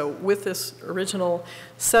go. So with this original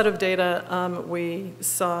set of data, we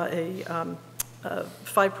saw a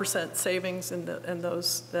 5% savings in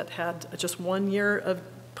those that had just 1 year of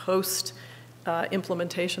post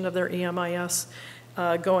implementation of their EMIS,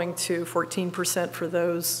 going to 14% for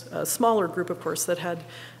those smaller group, of course, that had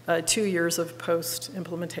 2 years of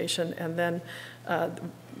post-implementation. And then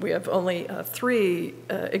we have only 3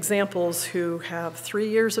 examples who have 3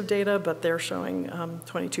 years of data, but they're showing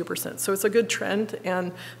 22%. So it's a good trend,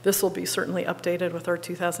 and this will be certainly updated with our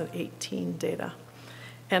 2018 data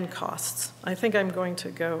and costs. I think I'm going to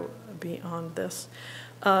go beyond this.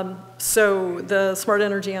 So the Smart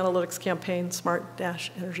Energy Analytics campaign,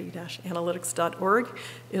 smart-energy-analytics.org,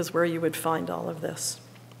 is where you would find all of this.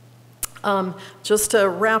 Just to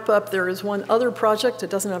wrap up, there is one other project.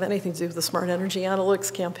 It doesn't have anything to do with the Smart Energy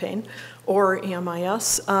Analytics campaign or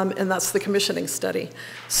EMIS, and that's the commissioning study.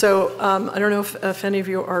 So I don't know if any of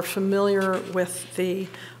you are familiar with the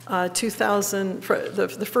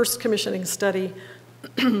the first commissioning study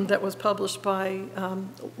that was published by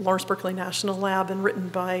Lawrence Berkeley National Lab and written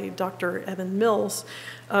by Dr. Evan Mills,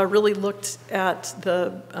 really looked at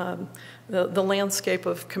the landscape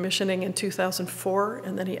of commissioning in 2004,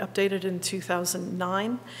 and then he updated in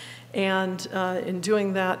 2009. And in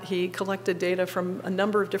doing that, he collected data from a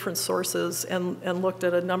number of different sources and looked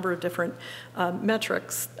at a number of different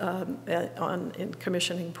metrics in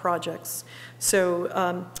commissioning projects.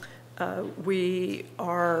 So we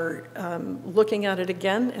are looking at it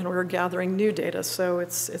again, and we're gathering new data. So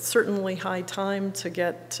it's certainly high time to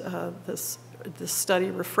get this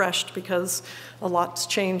study refreshed, because a lot's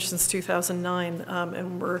changed since 2009,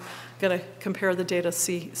 and we're going to compare the data,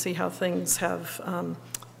 see how things have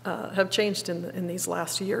changed in these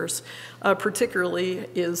last years. Particularly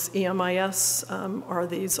is EMIS, are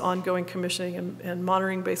these ongoing commissioning and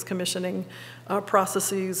monitoring-based commissioning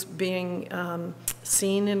processes being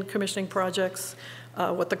seen in commissioning projects,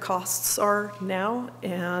 what the costs are now,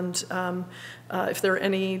 and if there are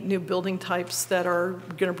any new building types that are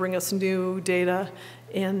going to bring us new data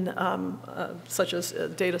in, such as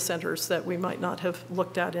data centers that we might not have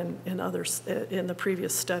looked at in others in the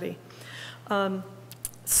previous study.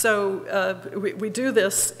 So we do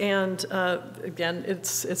this, and again,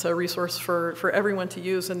 it's a resource for everyone to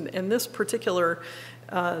use. And this particular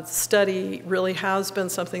study really has been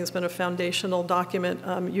something that's been a foundational document.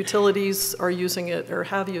 Utilities are using it, or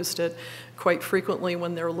have used it, quite frequently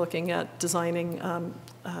when they're looking at designing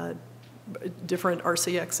different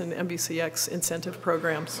RCX and MBCX incentive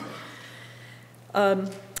programs.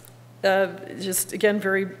 Just again,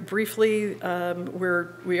 very briefly,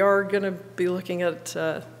 we are going to be looking at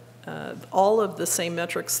all of the same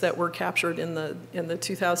metrics that were captured in the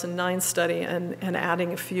 2009 study, and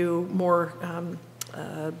adding a few more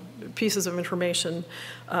pieces of information,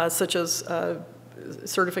 such as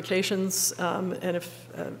certifications, and if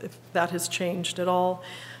that has changed at all,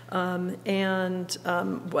 and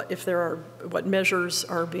what measures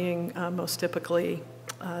are being most typically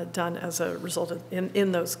done as a result of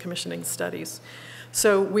in those commissioning studies.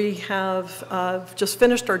 So we have just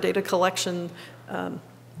finished our data collection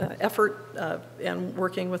effort and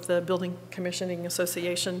working with the Building Commissioning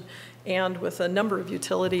Association and with a number of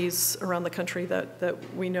utilities around the country that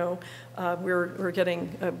we know. We're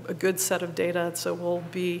getting a good set of data, so we'll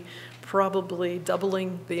be probably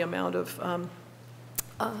doubling the amount of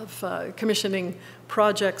commissioning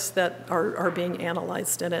projects that are being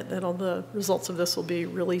analyzed in it. And all the results of this will be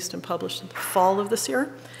released and published in the fall of this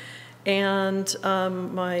year. And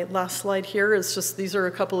my last slide here is just, these are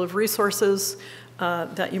a couple of resources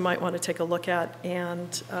that you might want to take a look at.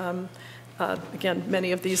 And again,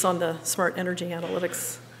 many of these on the Smart Energy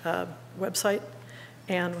Analytics website.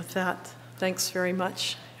 And with that, thanks very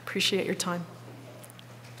much. Appreciate your time.